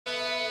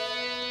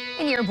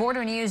In your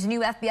border news,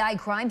 new FBI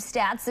crime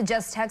stats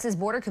suggest Texas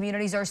border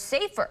communities are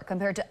safer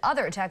compared to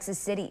other Texas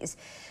cities.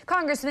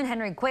 Congressman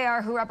Henry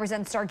Cuellar, who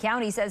represents Starr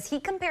County, says he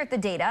compared the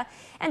data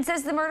and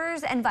says the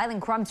murders and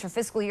violent crimes for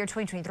fiscal year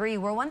 2023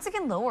 were once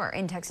again lower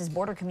in Texas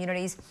border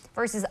communities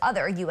versus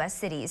other U.S.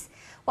 cities.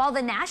 While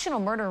the national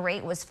murder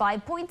rate was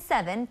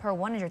 5.7 per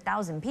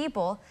 100,000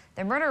 people,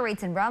 the murder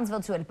rates in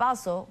Brownsville to El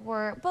Paso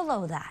were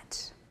below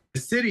that. The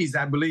cities,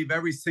 I believe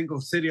every single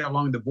city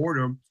along the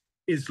border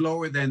is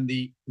lower than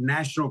the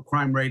national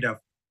crime rate of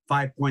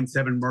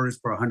 5.7 murders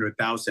per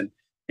 100,000.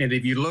 And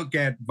if you look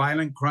at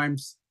violent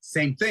crimes,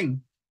 same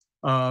thing.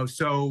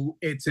 So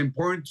it's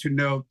important to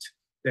note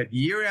that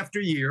year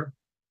after year,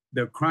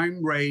 the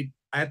crime rate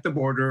at the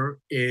border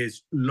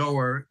is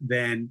lower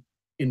than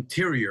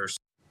interiors.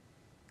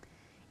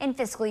 In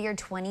fiscal year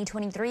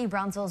 2023,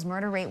 Brownsville's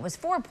murder rate was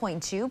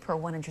 4.2 per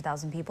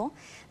 100,000 people.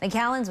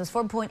 McAllen's was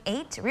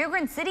 4.8. Rio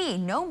Grande City,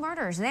 no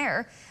murders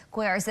there.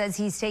 Cuellar says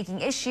he's taking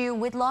issue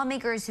with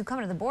lawmakers who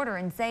come to the border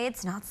and say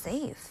it's not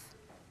safe.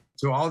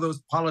 So all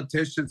those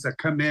politicians that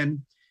come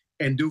in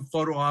and do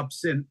photo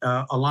ops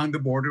along the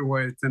border,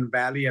 where it's in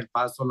Valley, El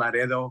Paso,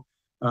 Laredo,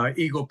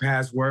 Eagle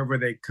Pass, wherever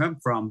they come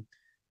from,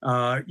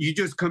 you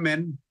just come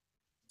in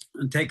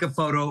and take a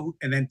photo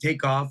and then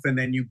take off and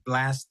then you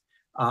blast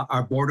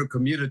our border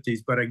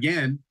communities. But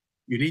again,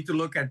 you need to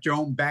look at your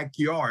own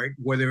backyard,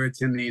 whether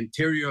it's in the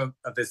interior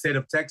of the state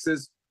of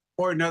Texas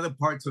or in other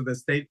parts of the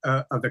state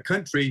of the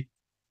country.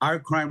 Our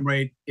crime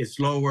rate is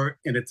lower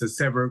and it's a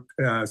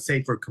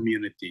safer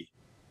community.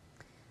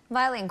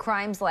 Violent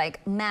crimes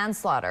like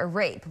manslaughter,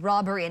 rape,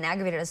 robbery, and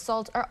aggravated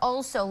assault are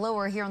also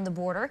lower here on the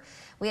border.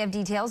 We have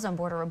details on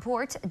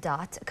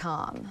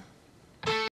borderreport.com.